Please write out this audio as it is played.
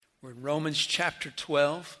We're in Romans chapter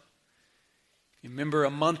 12. You remember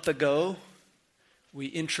a month ago, we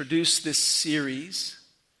introduced this series,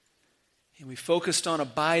 and we focused on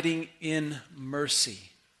abiding in mercy,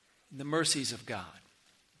 in the mercies of God.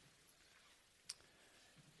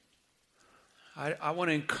 I want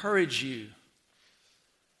to encourage you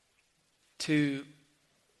to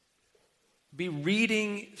be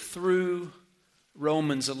reading through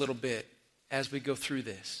Romans a little bit as we go through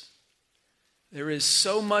this. There is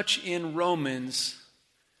so much in Romans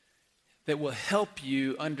that will help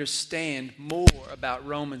you understand more about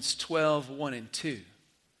Romans 12, 1 and 2.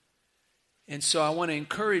 And so I want to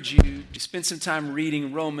encourage you to spend some time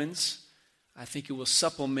reading Romans. I think it will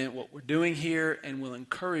supplement what we're doing here and will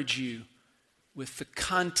encourage you with the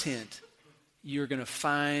content you're going to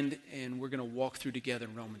find and we're going to walk through together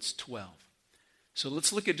in Romans 12. So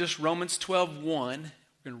let's look at just Romans 12, 1.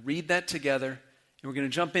 We're going to read that together. And we're going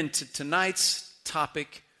to jump into tonight's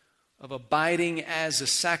topic of abiding as a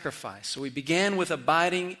sacrifice. So we began with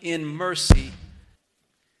abiding in mercy.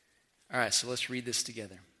 All right, so let's read this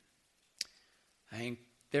together.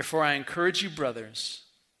 Therefore, I encourage you, brothers,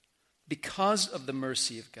 because of the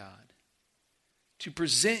mercy of God, to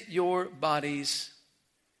present your bodies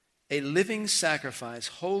a living sacrifice,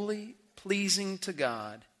 holy, pleasing to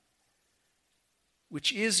God,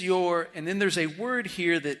 which is your, and then there's a word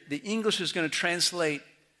here that the English is going to translate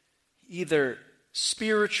either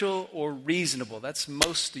spiritual or reasonable. That's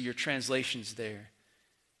most of your translations there.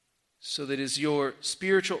 So that is your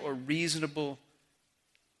spiritual or reasonable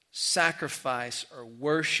sacrifice or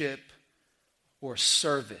worship or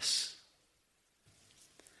service.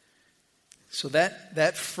 So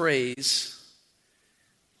that phrase,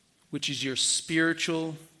 which is your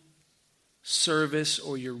spiritual service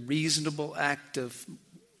or your reasonable act of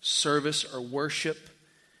service or worship,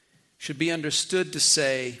 should be understood to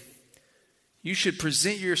say, you should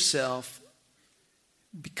present yourself,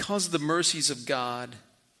 because of the mercies of God,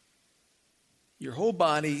 your whole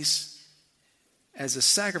bodies as a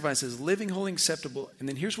sacrifice, as living, holy, acceptable. And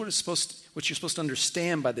then here's what you're supposed to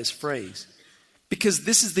understand by this phrase. Because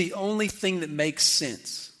this is the only thing that makes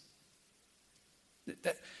sense.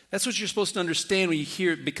 That's what you're supposed to understand when you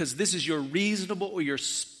hear it, because this is your reasonable or your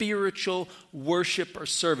spiritual worship or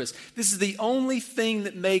service. This is the only thing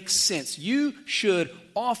that makes sense. You should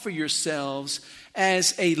offer yourselves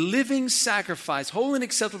as a living sacrifice, holy and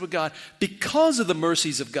acceptable to God, because of the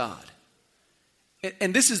mercies of God.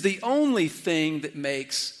 And this is the only thing that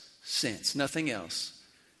makes sense. Nothing else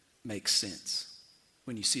makes sense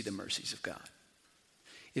when you see the mercies of God.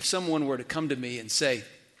 If someone were to come to me and say,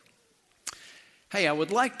 hey,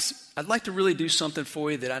 I'd like to really do something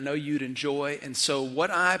for you that I know you'd enjoy. And so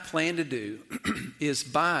what I plan to do is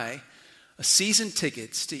buy a season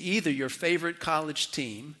tickets to either your favorite college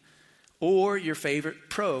team or your favorite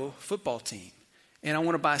pro football team. And I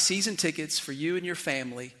want to buy season tickets for you and your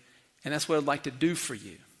family. And that's what I'd like to do for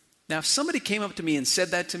you. Now, if somebody came up to me and said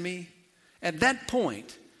that to me, at that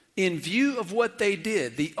point, in view of what they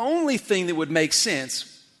did, the only thing that would make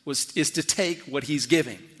sense is to take what he's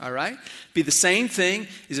giving, all right? Be the same thing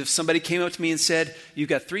as if somebody came up to me and said, you've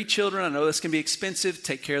got 3 children, I know this can be expensive,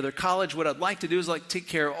 take care of their college. What I'd like to do is take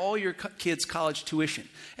care of all your kids' college tuition.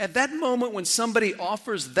 At that moment when somebody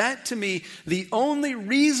offers that to me, the only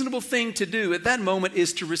reasonable thing to do at that moment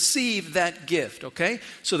is to receive that gift, okay?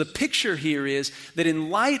 So the picture here is that in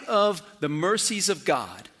light of the mercies of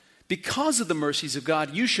God, because of the mercies of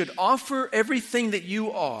God, you should offer everything that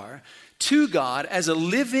you are to God as a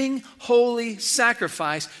living, holy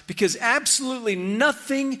sacrifice, because absolutely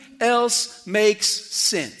nothing else makes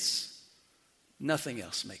sense. Nothing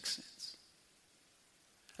else makes sense.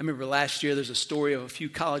 I remember last year there's a story of a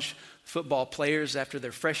few college football players after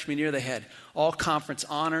their freshman year. They had all conference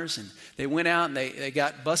honors, and they went out and they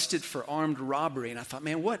got busted for armed robbery. And I thought,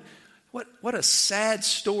 man, what a sad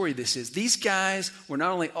story this is. These guys were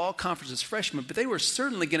not only all conference as freshmen, but they were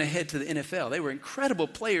certainly going to head to the NFL. They were incredible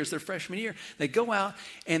players their freshman year. They go out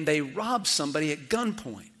and they rob somebody at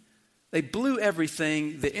gunpoint. They blew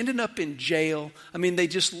everything. They ended up in jail. I mean, they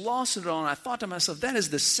just lost it all. And I thought to myself, that is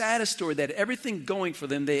the saddest story. They had everything going for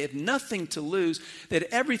them. They had nothing to lose. They had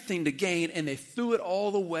everything to gain, and they threw it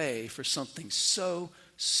all away for something so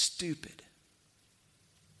stupid.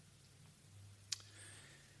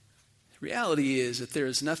 Reality is that there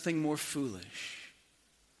is nothing more foolish,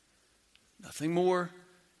 nothing more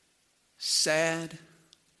sad,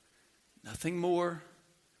 nothing more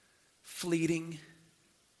fleeting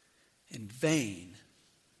and vain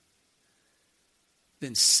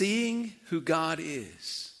than seeing who God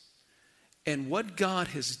is and what God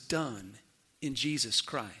has done in Jesus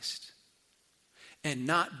Christ and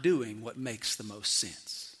not doing what makes the most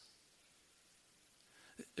sense.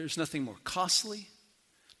 There's nothing more costly,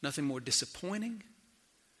 nothing more disappointing,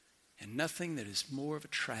 and nothing that is more of a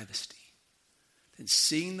travesty than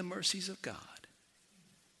seeing the mercies of God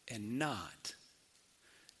and not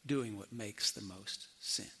doing what makes the most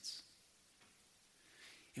sense.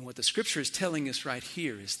 And what the scripture is telling us right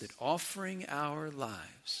here is that offering our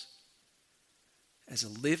lives as a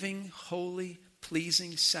living, holy,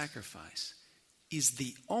 pleasing sacrifice is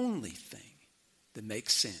the only thing that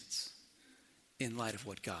makes sense in light of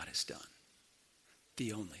what God has done.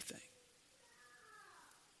 The only thing.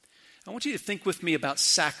 I want you to think with me about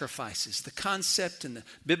sacrifices, the concept and the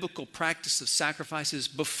biblical practice of sacrifices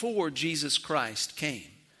before Jesus Christ came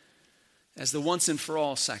as the once and for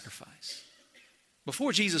all sacrifice.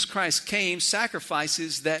 Before Jesus Christ came,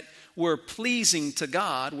 sacrifices that were pleasing to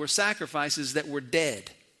God were sacrifices that were dead.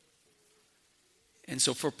 And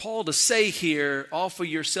so for Paul to say here, offer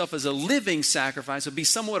yourself as a living sacrifice, would be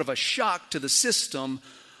somewhat of a shock to the system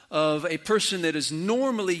of a person that is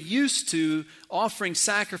normally used to offering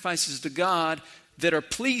sacrifices to God that are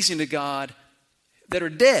pleasing to God, that are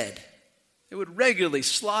dead. They would regularly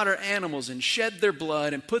slaughter animals and shed their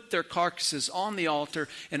blood and put their carcasses on the altar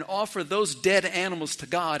and offer those dead animals to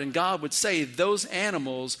God. And God would say, those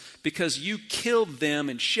animals, because you killed them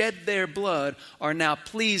and shed their blood, are now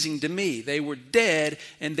pleasing to me. They were dead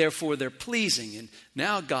and therefore they're pleasing. And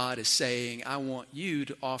now God is saying, I want you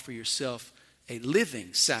to offer yourself a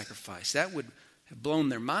living sacrifice. That would have blown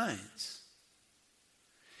their minds.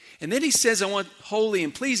 And then he says, I want holy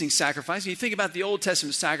and pleasing sacrifice. And you think about the Old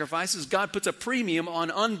Testament sacrifices, God puts a premium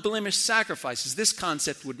on unblemished sacrifices. This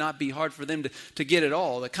concept would not be hard for them to get at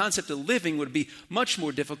all. The concept of living would be much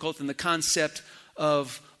more difficult than the concept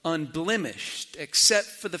of unblemished, except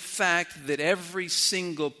for the fact that every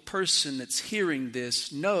single person that's hearing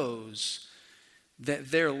this knows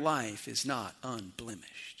that their life is not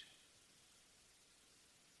unblemished.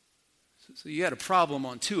 So you had a problem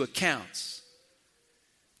on two accounts.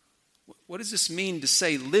 What does this mean to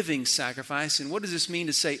say living sacrifice? And what does this mean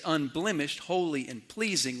to say unblemished, holy, and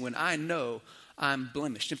pleasing when I know I'm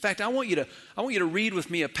blemished? In fact, I want you to read with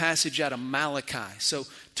me a passage out of Malachi. So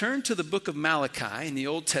turn to the book of Malachi in the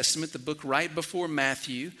Old Testament, the book right before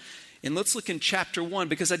Matthew. And let's look in chapter 1,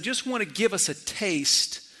 because I just want to give us a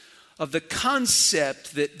taste of the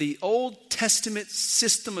concept that the Old Testament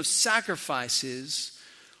system of sacrifices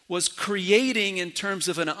was creating in terms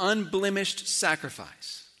of an unblemished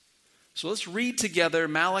sacrifice. So let's read together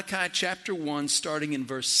Malachi chapter 1, starting in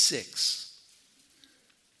verse 6.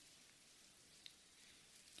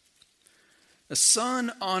 A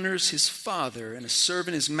son honors his father, and a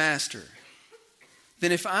servant his master.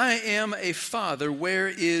 Then if I am a father, where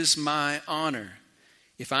is my honor?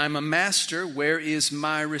 If I am a master, where is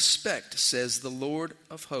my respect? Says the Lord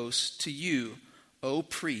of hosts to you, O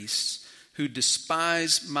priests, who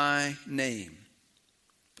despise my name.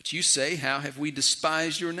 But you say, how have we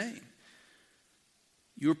despised your name?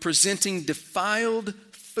 You are presenting defiled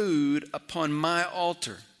food upon my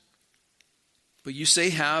altar. But you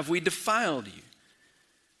say, how have we defiled you?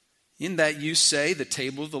 In that you say, the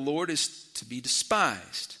table of the Lord is to be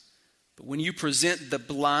despised. But when you present the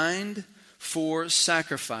blind for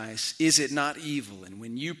sacrifice, is it not evil? And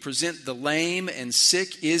when you present the lame and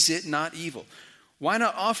sick, is it not evil? Why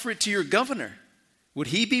not offer it to your governor? Would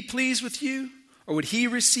he be pleased with you? Or would he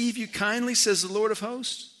receive you kindly, says the Lord of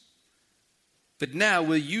hosts? But now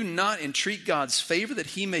will you not entreat God's favor that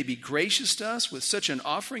he may be gracious to us with such an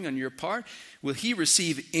offering on your part? Will he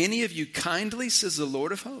receive any of you kindly, says the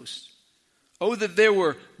Lord of hosts? Oh, that there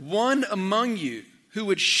were one among you who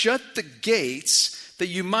would shut the gates, that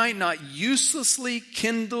you might not uselessly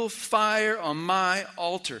kindle fire on my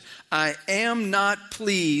altar. I am not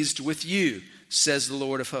pleased with you, says the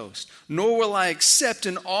Lord of hosts, nor will I accept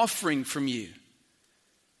an offering from you.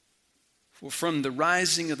 For from the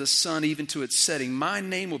rising of the sun even to its setting, my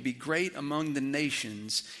name will be great among the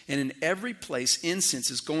nations, and in every place incense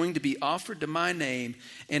is going to be offered to my name,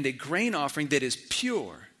 and a grain offering that is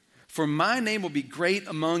pure. For my name will be great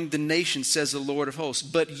among the nations, says the Lord of hosts.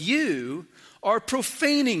 But you are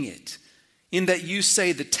profaning it, in that you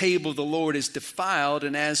say the table of the Lord is defiled,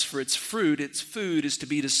 and as for its food is to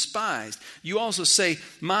be despised. You also say,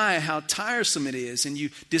 my, how tiresome it is, and you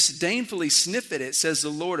disdainfully sniff at it, says the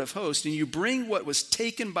Lord of hosts. And you bring what was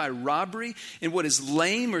taken by robbery, and what is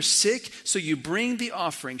lame or sick, so you bring the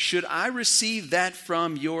offering. Should I receive that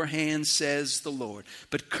from your hand, says the Lord?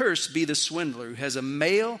 But cursed be the swindler who has a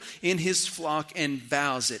male in his flock and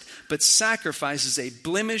vows it, but sacrifices a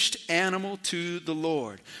blemished animal to the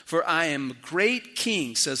Lord. For I am great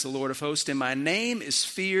king, says the Lord of hosts, and my name is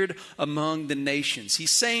feared among the nations. He's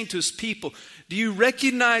saying to his people, Do you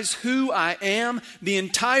recognize who I am? The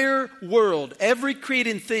entire world, every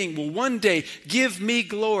created thing will one day give me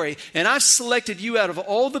glory. And I've selected you out of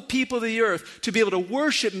all the people of the earth to be able to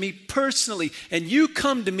worship me personally. And you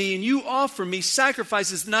come to me and you offer me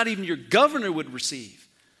sacrifices not even your governor would receive.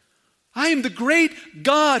 I am the great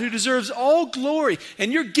God who deserves all glory.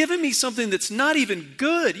 And you're giving me something that's not even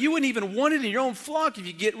good. You wouldn't even want it in your own flock if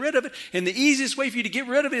you get rid of it. And the easiest way for you to get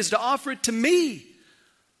rid of it is to offer it to me.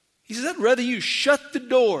 He says, I'd rather you shut the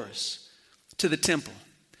doors to the temple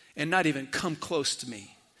and not even come close to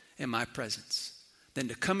me in my presence than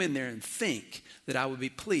to come in there and think that I would be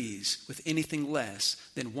pleased with anything less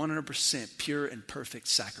than 100% pure and perfect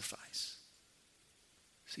sacrifice.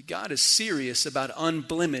 See, God is serious about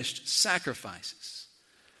unblemished sacrifices.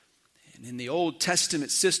 And in the Old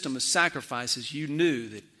Testament system of sacrifices, you knew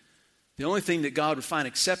that the only thing that God would find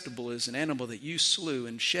acceptable is an animal that you slew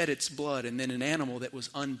and shed its blood, and then an animal that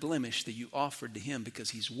was unblemished that you offered to him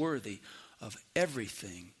because he's worthy of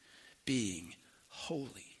everything being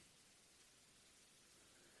holy.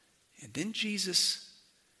 And then Jesus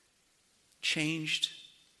changed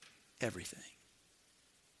everything.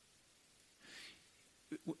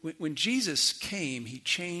 When Jesus came, he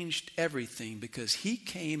changed everything because he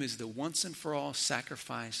came as the once and for all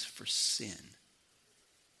sacrifice for sin.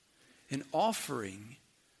 An offering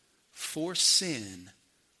for sin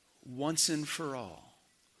once and for all,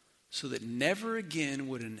 so that never again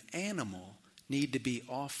would an animal need to be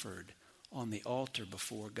offered on the altar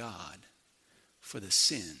before God for the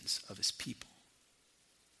sins of his people.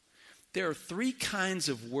 There are three kinds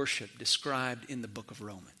of worship described in the book of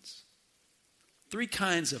Romans. Three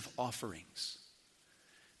kinds of offerings.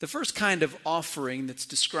 The first kind of offering that's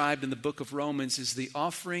described in the book of Romans is the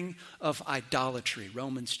offering of idolatry,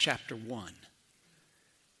 Romans chapter 1,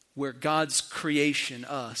 where God's creation,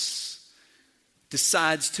 us,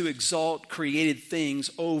 decides to exalt created things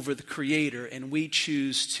over the Creator, and we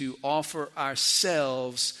choose to offer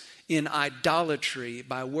ourselves in idolatry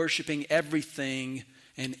by worshiping everything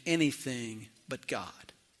and anything but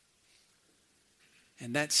God.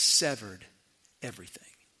 And that severed everything.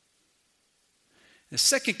 The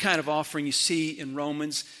second kind of offering you see in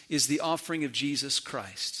Romans is the offering of Jesus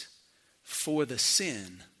Christ for the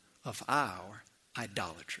sin of our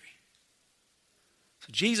idolatry. So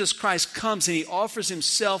Jesus Christ comes and he offers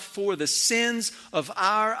himself for the sins of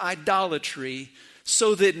our idolatry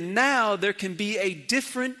so that now there can be a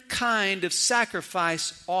different kind of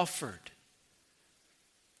sacrifice offered.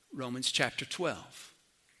 Romans chapter 12.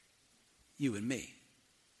 You and me.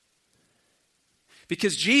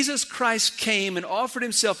 Because Jesus Christ came and offered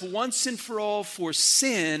himself once and for all for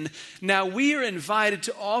sin, now we are invited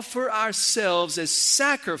to offer ourselves as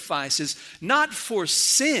sacrifices, not for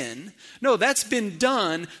sin. No, that's been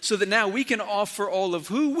done so that now we can offer all of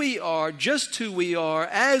who we are, just who we are,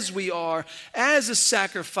 as a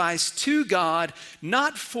sacrifice to God,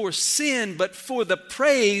 not for sin, but for the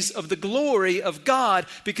praise of the glory of God,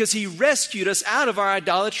 because he rescued us out of our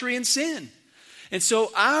idolatry and sin. And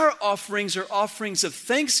so our offerings are offerings of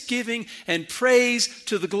thanksgiving and praise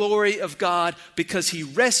to the glory of God because he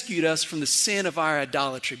rescued us from the sin of our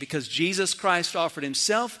idolatry. Because Jesus Christ offered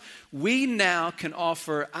himself, we now can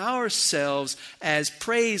offer ourselves as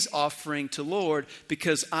praise offering to Lord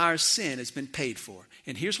because our sin has been paid for.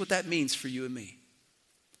 And here's what that means for you and me.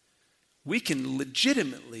 We can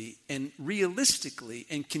legitimately and realistically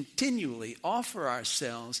and continually offer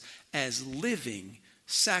ourselves as living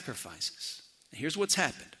sacrifices. Here's what's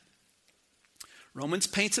happened. Romans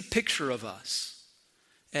paints a picture of us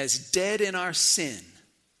as dead in our sin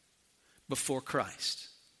before Christ.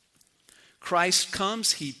 Christ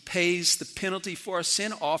comes, he pays the penalty for our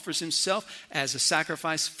sin, offers himself as a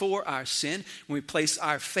sacrifice for our sin. When we place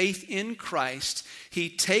our faith in Christ, he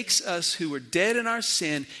takes us who are dead in our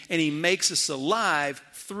sin and he makes us alive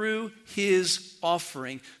through his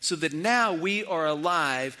offering so that now we are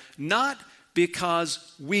alive, not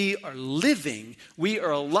because we are living. We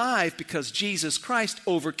are alive because Jesus Christ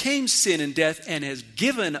overcame sin and death and has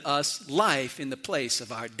given us life in the place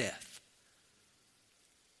of our death.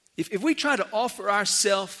 If we try to offer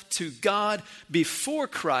ourselves to God before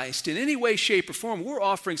Christ in any way, shape, or form, we're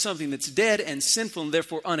offering something that's dead and sinful and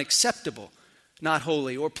therefore unacceptable, not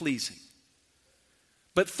holy or pleasing.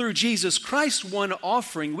 But through Jesus Christ's one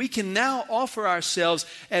offering, we can now offer ourselves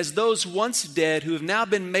as those once dead who have now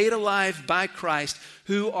been made alive by Christ,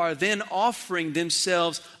 who are then offering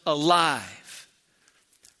themselves alive,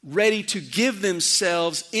 ready to give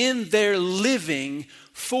themselves in their living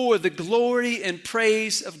for the glory and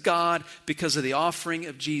praise of God because of the offering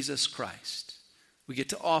of Jesus Christ. We get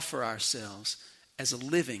to offer ourselves as a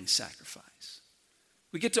living sacrifice.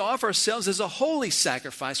 We get to offer ourselves as a holy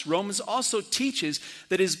sacrifice. Romans also teaches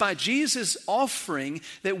that it is by Jesus' offering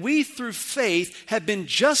that we through faith have been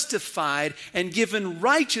justified and given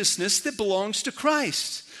righteousness that belongs to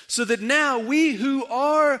Christ. So that now we who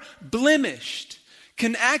are blemished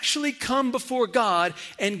can actually come before God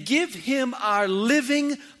and give Him our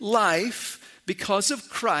living life because of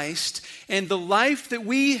Christ. And the life that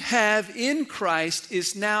we have in Christ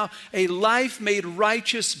is now a life made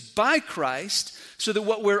righteous by Christ, so that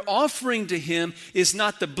what we're offering to Him is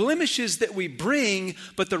not the blemishes that we bring,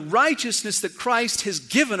 but the righteousness that Christ has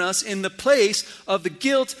given us in the place of the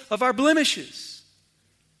guilt of our blemishes.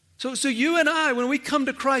 So you and I, when we come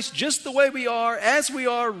to Christ just the way we are, as we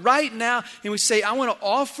are right now, and we say, I want to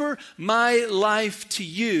offer my life to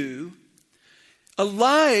you,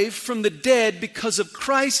 alive from the dead because of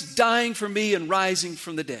Christ dying for me and rising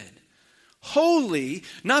from the dead. Holy,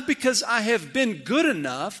 not because I have been good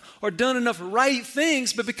enough or done enough right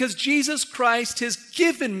things, but because Jesus Christ has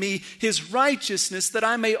given me His righteousness that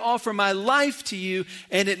I may offer my life to you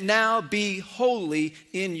and it now be holy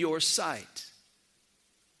in your sight.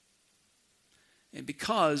 And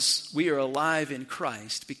because we are alive in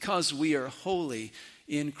Christ, because we are holy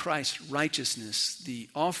in Christ's righteousness, the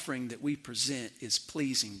offering that we present is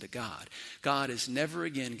pleasing to God. God is never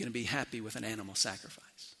again going to be happy with an animal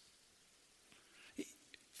sacrifice.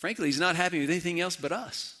 Frankly, He's not happy with anything else but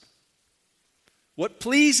us. What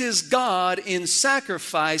pleases God in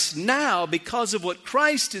sacrifice now, because of what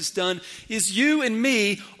Christ has done, is you and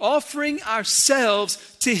me offering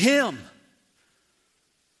ourselves to Him.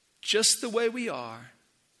 Just the way we are,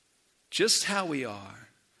 just how we are,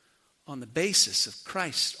 on the basis of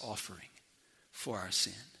Christ's offering for our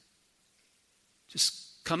sin.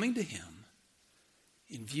 Just coming to Him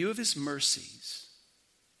in view of His mercies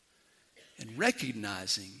and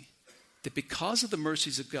recognizing that because of the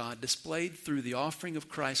mercies of God displayed through the offering of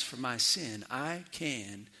Christ for my sin, I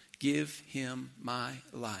can give Him my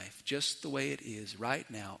life just the way it is right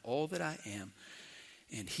now, all that I am.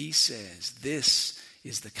 And He says, this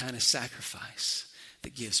is the kind of sacrifice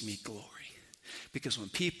that gives me glory. Because when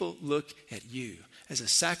people look at you as a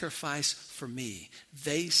sacrifice for me,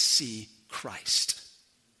 they see Christ.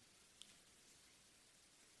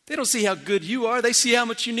 They don't see how good you are. They see how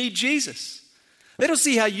much you need Jesus. They don't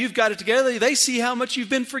see how you've got it together. They see how much you've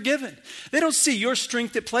been forgiven. They don't see your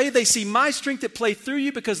strength at play. They see my strength at play through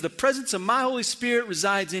you because the presence of my Holy Spirit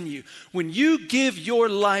resides in you. When you give your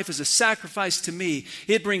life as a sacrifice to me,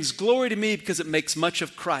 it brings glory to me because it makes much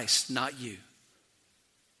of Christ, not you.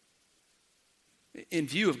 In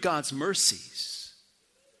view of God's mercies,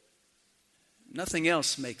 nothing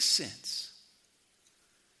else makes sense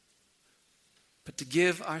but to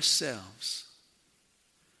give ourselves,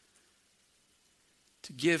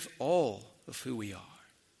 to give all of who we are,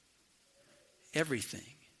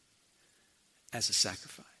 everything, as a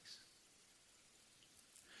sacrifice.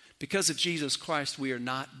 Because of Jesus Christ, we are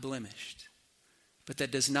not blemished. But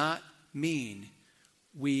that does not mean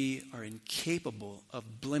we are incapable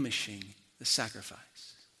of blemishing the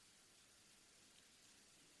sacrifice.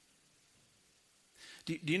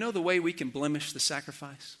 Do you know the way we can blemish the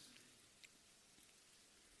sacrifice?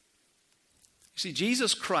 You see,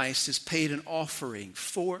 Jesus Christ has paid an offering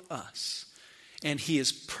for us, and He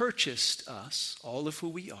has purchased us, all of who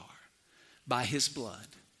we are, by His blood.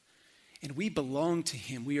 And we belong to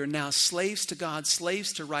Him. We are now slaves to God,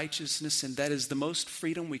 slaves to righteousness, and that is the most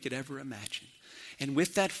freedom we could ever imagine. And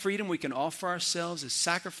with that freedom, we can offer ourselves as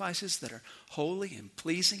sacrifices that are holy and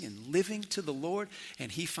pleasing and living to the Lord.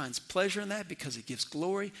 And He finds pleasure in that because it gives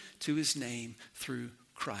glory to His name through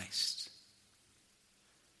Christ.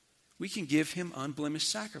 We can give Him unblemished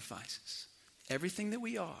sacrifices, everything that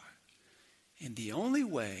we are. And the only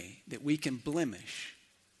way that we can blemish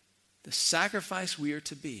the sacrifice we are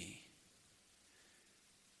to be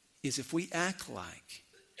is if we act like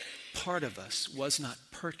part of us was not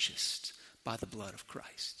purchased by the blood of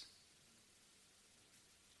Christ.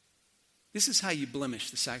 This is how you blemish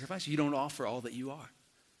the sacrifice. You don't offer all that you are.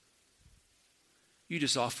 You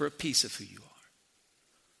just offer a piece of who you are.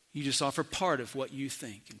 You just offer part of what you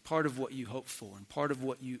think and part of what you hope for and part of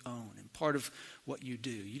what you own and part of what you do.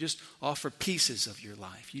 You just offer pieces of your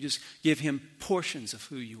life. You just give Him portions of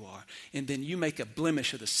who you are. And then you make a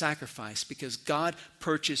blemish of the sacrifice because God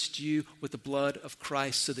purchased you with the blood of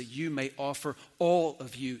Christ so that you may offer all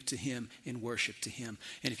of you to Him in worship to Him.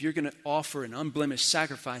 And if you're going to offer an unblemished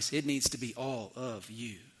sacrifice, it needs to be all of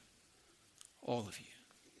you. All of you.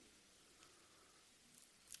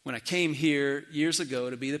 When I came here years ago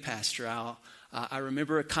to be the pastor, I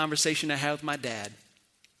remember a conversation I had with my dad.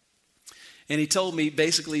 And he told me,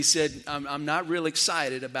 basically, he said, I'm not real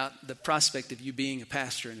excited about the prospect of you being a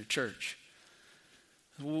pastor in a church.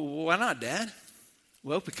 Why not, Dad?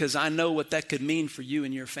 Well, because I know what that could mean for you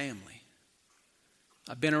and your family.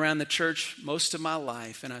 I've been around the church most of my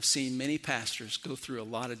life, and I've seen many pastors go through a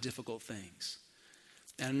lot of difficult things.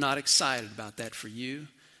 And I'm not excited about that for you.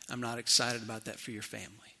 I'm not excited about that for your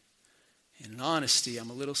family. And in honesty, I'm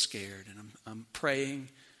a little scared, and I'm praying,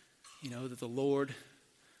 that the Lord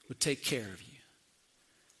would take care of you.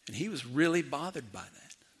 And he was really bothered by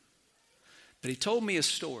that. But he told me a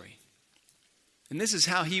story. And this is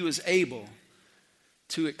how he was able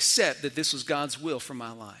to accept that this was God's will for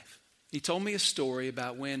my life. He told me a story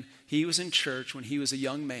about when he was in church, when he was a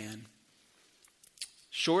young man.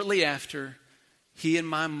 Shortly after, he and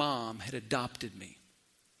my mom had adopted me.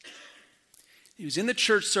 He was in the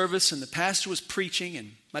church service and the pastor was preaching,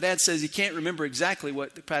 and my dad says he can't remember exactly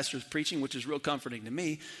what the pastor was preaching, which is real comforting to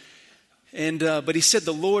me. But he said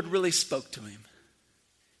the Lord really spoke to him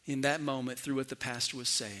in that moment through what the pastor was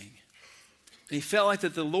saying. And he felt like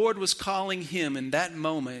that the Lord was calling him in that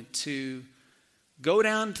moment to go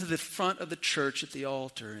down to the front of the church at the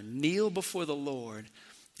altar and kneel before the Lord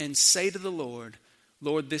and say to the Lord,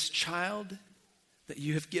 Lord, this child that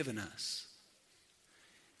you have given us,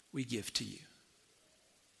 we give to you.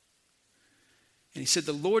 And he said,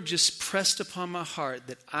 the Lord just pressed upon my heart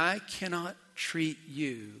that I cannot treat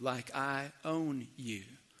you like I own you.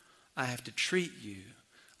 I have to treat you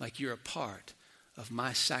like you're a part of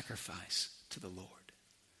my sacrifice to the Lord.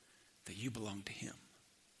 That you belong to him,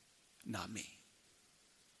 not me.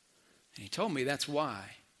 And he told me that's why,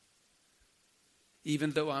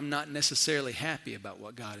 even though I'm not necessarily happy about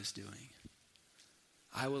what God is doing,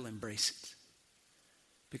 I will embrace it.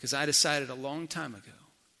 Because I decided a long time ago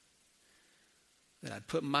that I'd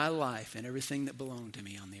put my life and everything that belonged to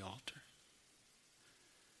me on the altar.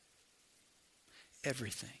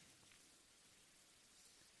 Everything.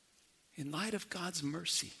 In light of God's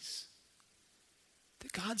mercies,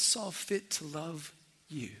 that God saw fit to love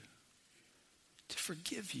you, to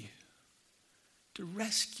forgive you, to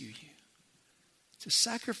rescue you, to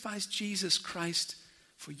sacrifice Jesus Christ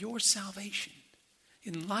for your salvation.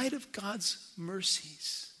 In light of God's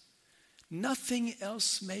mercies, nothing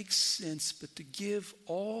else makes sense but to give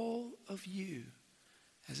all of you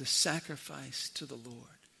as a sacrifice to the Lord.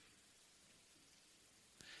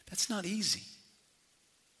 That's not easy.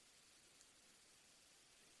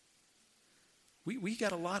 We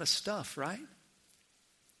got a lot of stuff, right?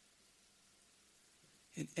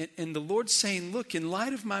 And the Lord's saying, look, in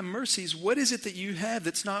light of my mercies, what is it that you have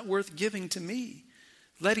that's not worth giving to me?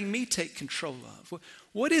 Letting me take control of?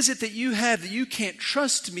 What is it that you have that you can't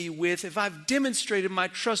trust me with if I've demonstrated my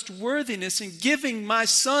trustworthiness in giving my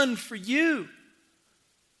son for you?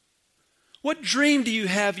 What dream do you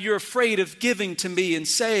have you're afraid of giving to me and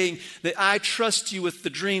saying that I trust you with the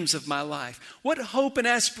dreams of my life? What hope and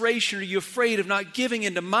aspiration are you afraid of not giving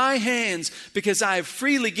into my hands because I have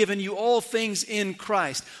freely given you all things in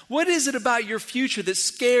Christ? What is it about your future that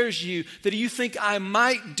scares you, that you think I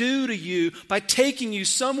might do to you by taking you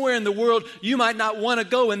somewhere in the world you might not want to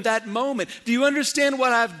go in that moment? Do you understand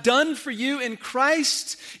what I've done for you in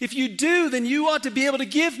Christ? If you do, then you ought to be able to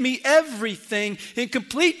give me everything in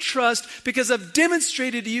complete trust, because I've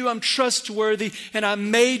demonstrated to you I'm trustworthy, and I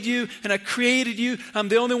made you and I created you. I'm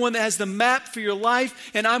the only one that has the map for your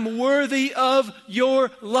life, and I'm worthy of your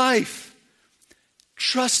life.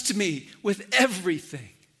 Trust me with everything.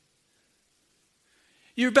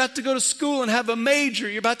 You're about to go to school and have a major.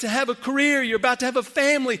 You're about to have a career. You're about to have a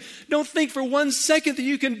family. Don't think for 1 second that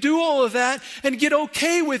you can do all of that and get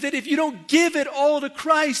okay with it if you don't give it all to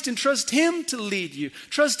Christ and trust him to lead you.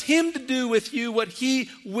 Trust him to do with you what he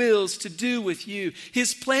wills to do with you.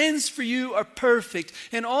 His plans for you are perfect.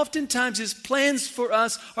 And oftentimes his plans for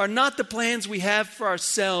us are not the plans we have for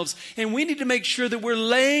ourselves. And we need to make sure that we're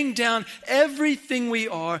laying down everything we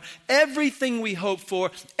are, everything we hope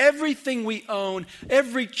for, everything we own,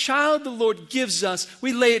 every child the Lord gives us.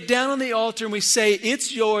 We lay it down on the altar and we say,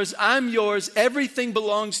 it's yours, I'm yours, everything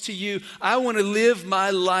belongs to you. I want to live my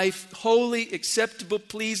life holy, acceptable,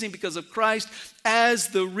 pleasing because of Christ as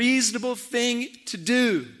the reasonable thing to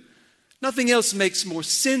do. Nothing else makes more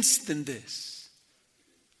sense than this.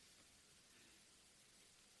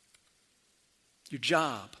 Your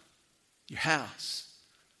job, your house,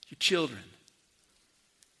 your children,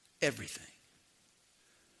 everything.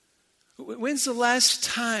 When's the last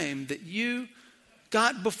time that you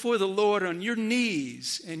got before the Lord on your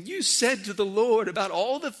knees and you said to the Lord about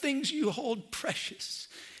all the things you hold precious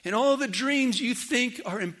and all the dreams you think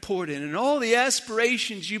are important and all the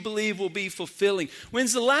aspirations you believe will be fulfilling.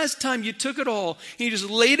 When's the last time you took it all and you just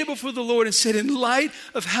laid it before the Lord and said, in light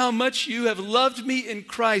of how much you have loved me in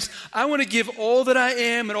Christ, I want to give all that I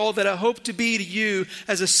am and all that I hope to be to you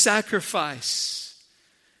as a sacrifice.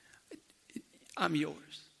 I'm yours.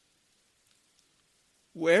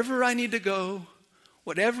 Wherever I need to go,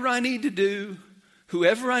 whatever I need to do,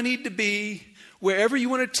 whoever I need to be, wherever you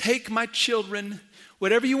want to take my children,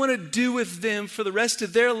 whatever you want to do with them for the rest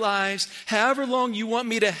of their lives, however long you want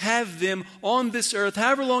me to have them on this earth,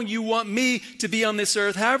 however long you want me to be on this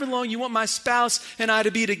earth, however long you want my spouse and I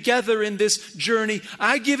to be together in this journey,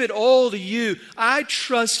 I give it all to you. I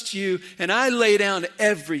trust you and I lay down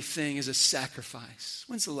everything as a sacrifice.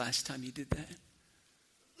 When's the last time you did that?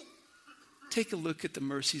 Take a look at the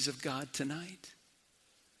mercies of God tonight.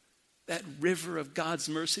 That river of God's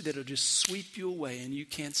mercy that'll just sweep you away and you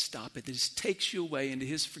can't stop it. It just takes you away into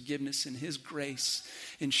his forgiveness and his grace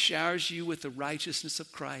and showers you with the righteousness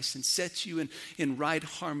of Christ and sets you in right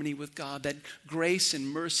harmony with God. That grace and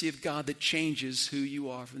mercy of God that changes who you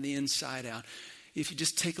are from the inside out. If you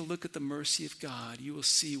just take a look at the mercy of God, you will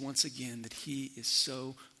see once again that he is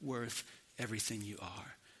so worth everything you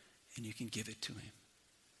are. And you can give it to him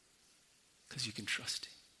because you can trust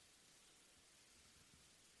him.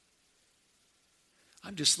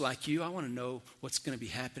 I'm just like you. I want to know what's going to be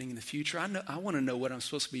happening in the future. I want to know what I'm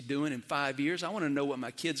supposed to be doing in 5 years. I want to know what my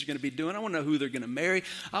kids are going to be doing. I want to know who they're going to marry.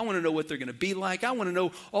 I want to know what they're going to be like. I want to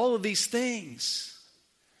know all of these things.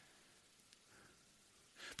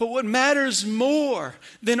 But what matters more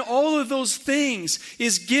than all of those things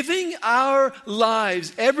is giving our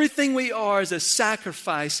lives, everything we are, as a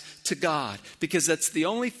sacrifice to God. Because that's the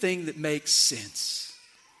only thing that makes sense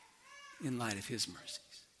in light of his mercy.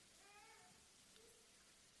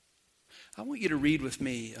 I want you to read with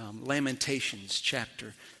me Lamentations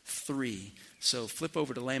chapter 3. So flip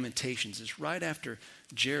over to Lamentations. It's right after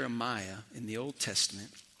Jeremiah in the Old Testament.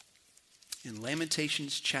 In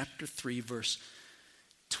Lamentations chapter 3, verse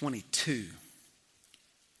 22.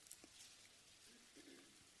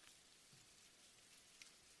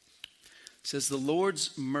 It says, the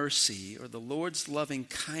Lord's mercy or the Lord's loving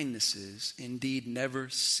kindnesses indeed never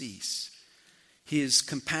cease. His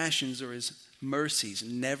compassions or his mercies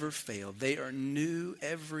never fail. They are new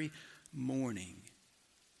every morning.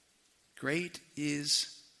 Great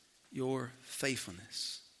is your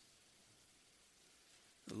faithfulness.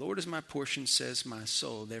 The Lord is my portion, says my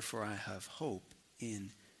soul. Therefore I have hope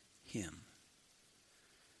in him.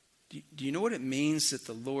 Do you know what it means that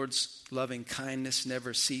the Lord's loving kindness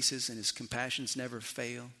never ceases and his compassions never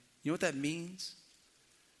fail? You know what that means?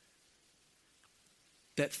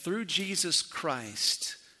 That through Jesus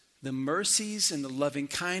Christ, the mercies and the loving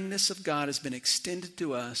kindness of God has been extended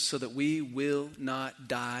to us so that we will not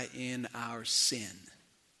die in our sin.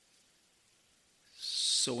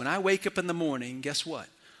 So when I wake up in the morning, guess what?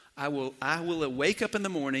 I will wake up in the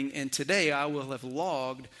morning, and today I will have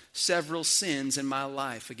logged several sins in my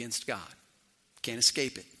life against God. Can't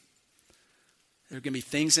escape it. There are going to be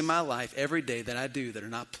things in my life every day that I do that are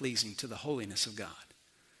not pleasing to the holiness of God.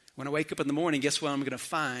 When I wake up in the morning, guess what I'm going to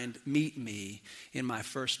find meet me in my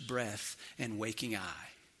first breath and waking eye?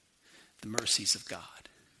 The mercies of God.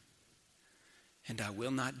 And I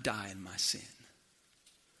will not die in my sin.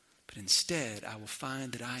 But instead, I will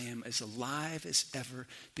find that I am as alive as ever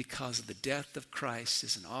because of the death of Christ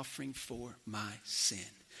as an offering for my sin.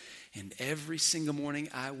 And every single morning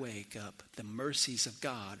I wake up, the mercies of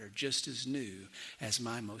God are just as new as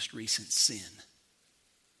my most recent sin.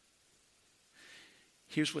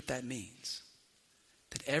 Here's what that means.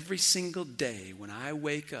 That every single day when I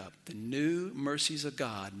wake up, the new mercies of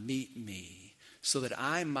God meet me so that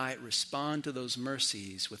I might respond to those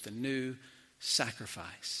mercies with a new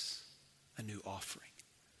sacrifice, a new offering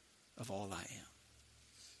of all I am.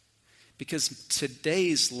 Because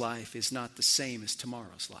today's life is not the same as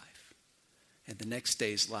tomorrow's life, and the next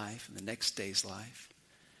day's life, and the next day's life.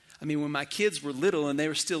 I mean, when my kids were little and they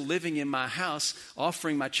were still living in my house,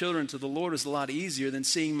 offering my children to the Lord was a lot easier than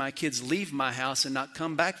seeing my kids leave my house and not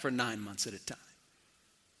come back for 9 months at a time.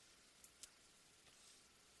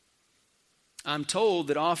 I'm told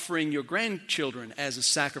that offering your grandchildren as a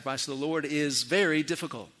sacrifice to the Lord is very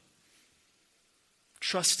difficult.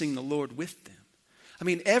 Trusting the Lord with them. I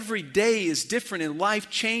mean, every day is different and life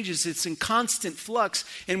changes. It's in constant flux,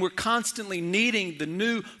 and we're constantly needing the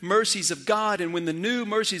new mercies of God. And when the new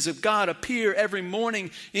mercies of God appear every morning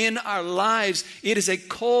in our lives, it is a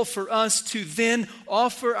call for us to then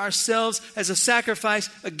offer ourselves as a sacrifice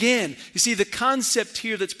again. You see, the concept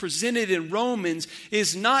here that's presented in Romans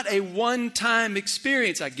is not a one-time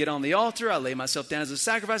experience. I get on the altar, I lay myself down as a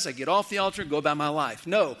sacrifice, I get off the altar and go about my life.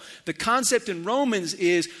 No, the concept in Romans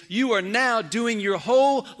is you are now doing your whole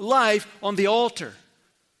life on the altar.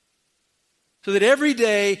 So that every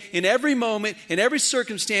day, in every moment, in every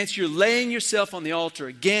circumstance, you're laying yourself on the altar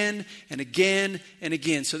again and again and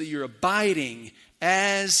again, so that you're abiding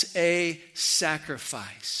as a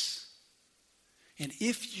sacrifice. And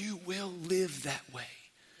if you will live that way,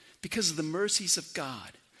 because of the mercies of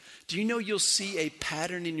God, do you know you'll see a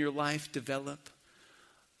pattern in your life develop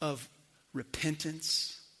of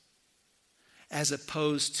repentance, as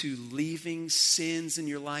opposed to leaving sins in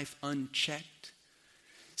your life unchecked?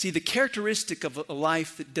 See, the characteristic of a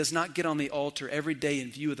life that does not get on the altar every day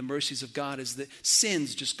in view of the mercies of God is that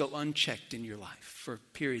sins just go unchecked in your life for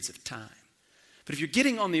periods of time. But if you're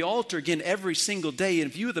getting on the altar again every single day in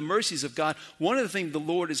view of the mercies of God, one of the things the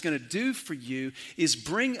Lord is going to do for you is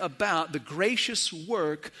bring about the gracious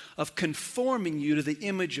work of conforming you to the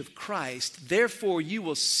image of Christ. Therefore, you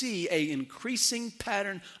will see an increasing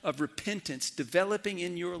pattern of repentance developing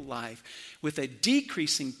in your life with a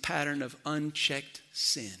decreasing pattern of unchecked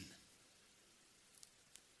sin.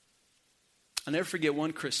 I'll never forget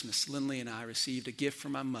one Christmas, Lindley and I received a gift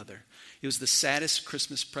from my mother. It was the saddest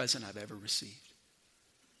Christmas present I've ever received.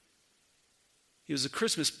 It was a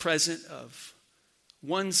Christmas present of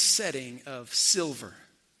one setting of silver.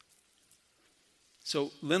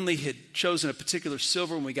 So Lindley had chosen a particular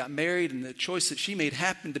silver when we got married, and the choice that she made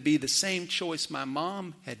happened to be the same choice my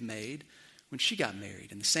mom had made when she got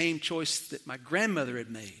married, and the same choice that my grandmother had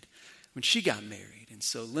made when she got married. And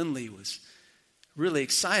so Lindley was really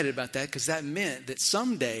excited about that, because that meant that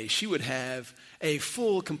someday she would have a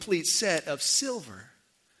full, complete set of silver.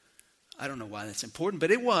 I don't know why that's important,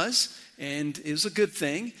 but it was, and it was a good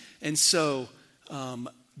thing. And so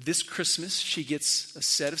this Christmas, she gets a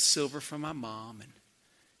set of silver from my mom, and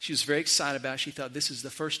she was very excited about it. She thought, this is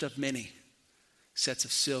the first of many sets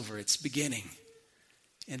of silver. It's beginning.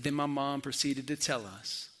 And then my mom proceeded to tell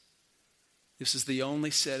us this is the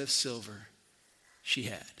only set of silver she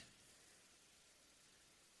had.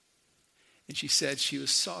 And she said she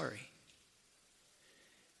was sorry,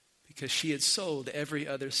 because she had sold every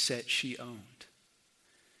other set she owned,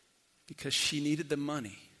 because she needed the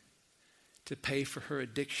money to pay for her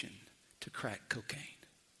addiction to crack cocaine.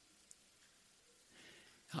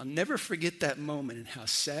 I'll never forget that moment and how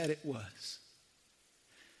sad it was,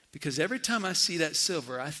 because every time I see that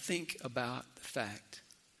silver, I think about the fact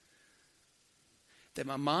that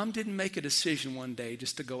my mom didn't make a decision one day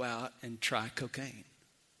just to go out and try cocaine.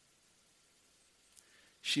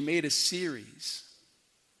 She made a series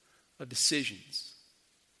of decisions,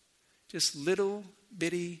 just little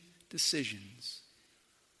bitty decisions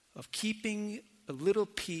of keeping a little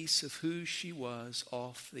piece of who she was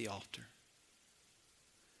off the altar.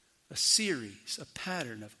 A series, a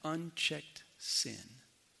pattern of unchecked sin.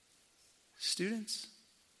 Students,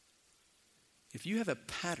 if you have a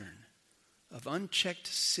pattern of unchecked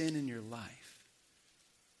sin in your life,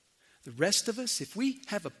 the rest of us, if we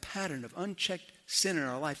have a pattern of unchecked sin in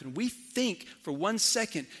our life, and we think for 1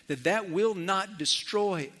 second that that will not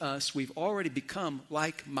destroy us, we've already become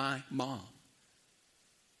like my mom.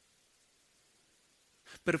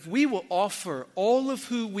 But if we will offer all of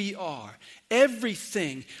who we are,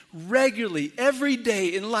 everything, regularly, every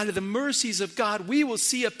day, in light of the mercies of God, we will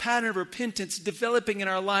see a pattern of repentance developing in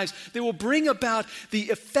our lives that will bring about the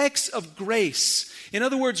effects of grace. In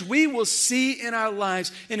other words, we will see in our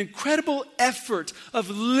lives an incredible effort of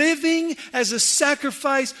living as a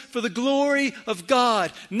sacrifice for the glory of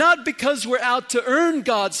God. Not because we're out to earn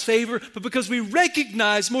God's favor, but because we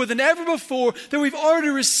recognize more than ever before that we've already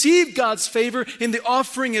received God's favor in the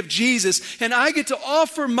offering of Jesus. And I get to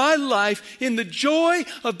offer my life in the joy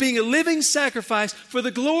of being a living sacrifice for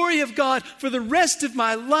the glory of God for the rest of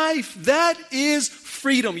my life. That is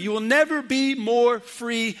freedom. You will never be more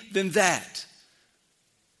free than that.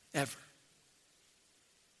 Ever.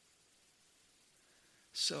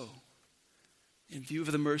 So, in view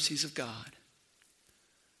of the mercies of God,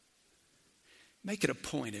 make it a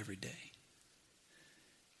point every day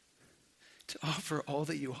to offer all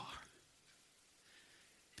that you are,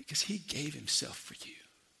 because He gave Himself for you,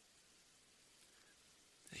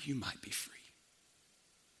 that you might be free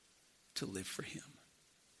to live for Him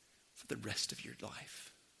for the rest of your life.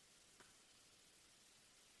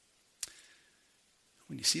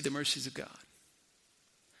 when you see the mercies of God,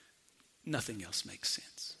 nothing else makes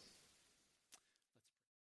sense.